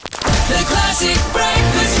The Classic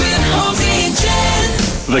Breakfast with Holmsey and Jen.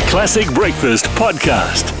 The Classic Breakfast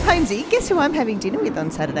Podcast. Holmesy, guess who I'm having dinner with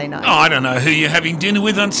on Saturday night? Oh, I don't know who you're having dinner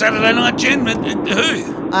with on Saturday night, Jen.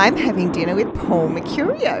 Who? I'm having dinner with Paul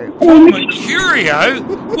Mercurio. Paul Mercurio?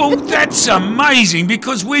 Well, that's amazing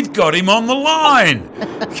because we've got him on the line.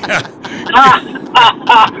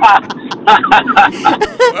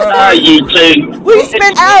 Oh, you two. We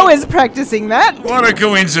spent hours practicing that. What a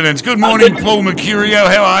coincidence. Good morning, Paul Mercurio.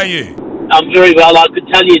 How are you? I'm very well. I could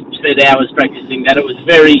tell you'd spent hours practicing that. It was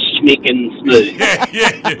very schmick and smooth.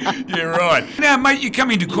 Yeah, right. Now, mate, you're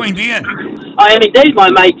coming to Queen Beer. I am indeed. My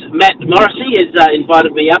mate Matt Morrissey has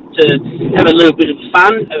invited me up to have a little bit of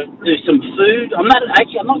fun, do some food. I'm not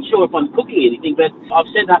sure if I'm cooking anything, but I've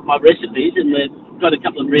sent up my recipes and we've got a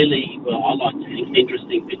couple of really, I like to think,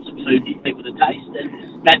 interesting bits of food for people to taste.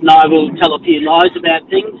 And Matt and I will tell a few lies about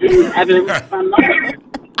things and have a fun night.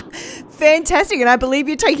 Fantastic, and I believe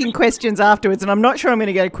you're taking questions afterwards, and I'm not sure I'm going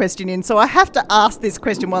to get a question in, so I have to ask this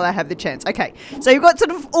question while I have the chance. Okay, so you've got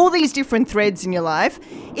sort of all these different threads in your life.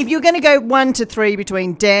 If you're going to go 1 to 3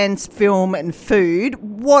 between dance, film and food,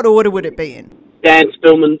 what order would it be in? Dance,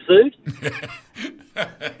 film and food.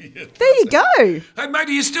 There you go. Hey, mate,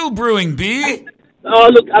 are you still brewing beer?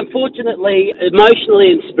 Oh, look, unfortunately,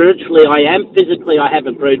 emotionally and spiritually I am. Physically, I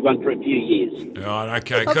haven't brewed one for a few years. Right,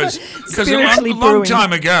 okay, because Spiritually a long brewing.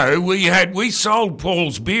 time ago we sold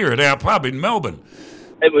Paul's beer at our pub in Melbourne.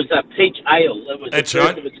 It was a peach ale. It was That's the first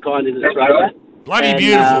right. of its kind in Australia. Bloody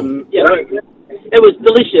beautiful. It was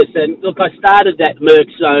delicious. And look, I started that Merc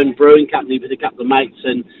Zone Brewing Company with a couple of mates,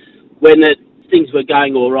 and when things were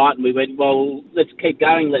going all right, and we went, well, let's keep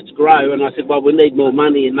going, let's grow. And I said, well, we need more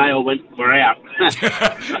money, and they all went, we're out.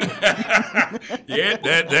 Yeah,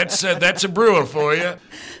 that's a brewer for you.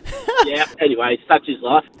 Yeah, anyway, such is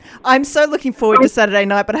life. I'm so looking forward to Saturday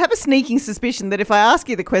night, but I have a sneaking suspicion that if I ask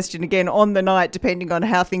you the question again on the night, depending on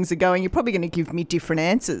how things are going, you're probably going to give me different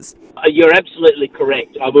answers. You're absolutely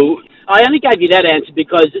correct. I only gave you that answer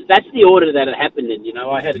because that's the order that it happened in. You know,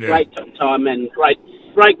 I had a great time and great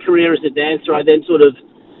career as a dancer. I then sort of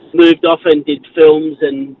moved off and did films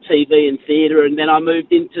and TV and theatre, and then I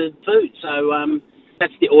moved into food. So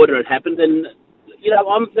that's the order it happened. And, you know,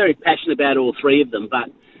 I'm very passionate about all three of them, but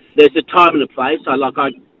there's a time and a place. I'd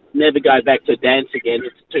never go back to dance again.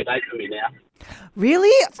 It's too late for me now.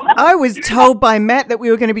 Really? I was told by Matt that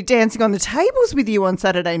we were going to be dancing on the tables with you on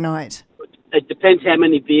Saturday night. It depends how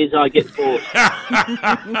many beers I get bought.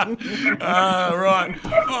 Right. All right,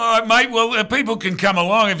 mate. Well, people can come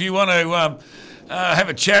along if you want to have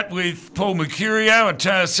a chat with Paul Mercurio and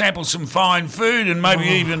sample some fine food and maybe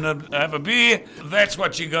even have a beer. That's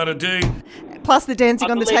what you got to do. Plus the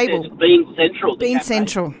dancing on the table. Bean Central. Bean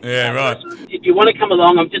Central. Yeah, right. If you want to come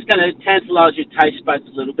along, I'm just going to tantalise your taste buds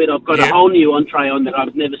a little bit. I've got a whole new entree on that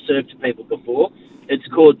I've never served to people before. It's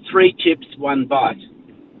called 3 chips, 1 bite.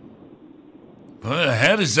 Well,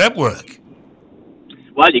 how does that work?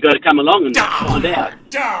 Well, you got to come along and find out.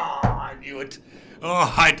 I knew it.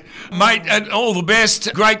 All right, mate, and all the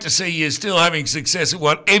best. Great to see you still having success at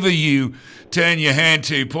whatever you turn your hand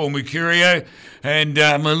to, Paul Mercurio. And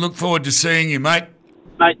I look forward to seeing you, mate.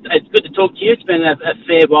 Mate, it's good to talk to you. It's been a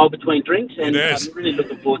fair while between drinks, and It is. I'm really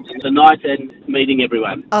looking forward to tonight and meeting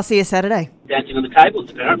everyone. I'll see you Saturday. Dancing on the tables,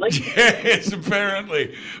 apparently. Yes,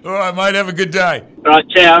 apparently. All right, mate, have a good day. All right,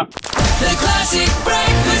 ciao. The Classic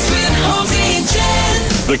Breakfast with Holmsey and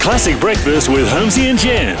Jen. The Classic Breakfast with Holmesy and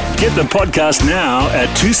Jen. Get the podcast now at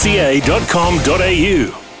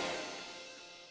 2ca.com.au.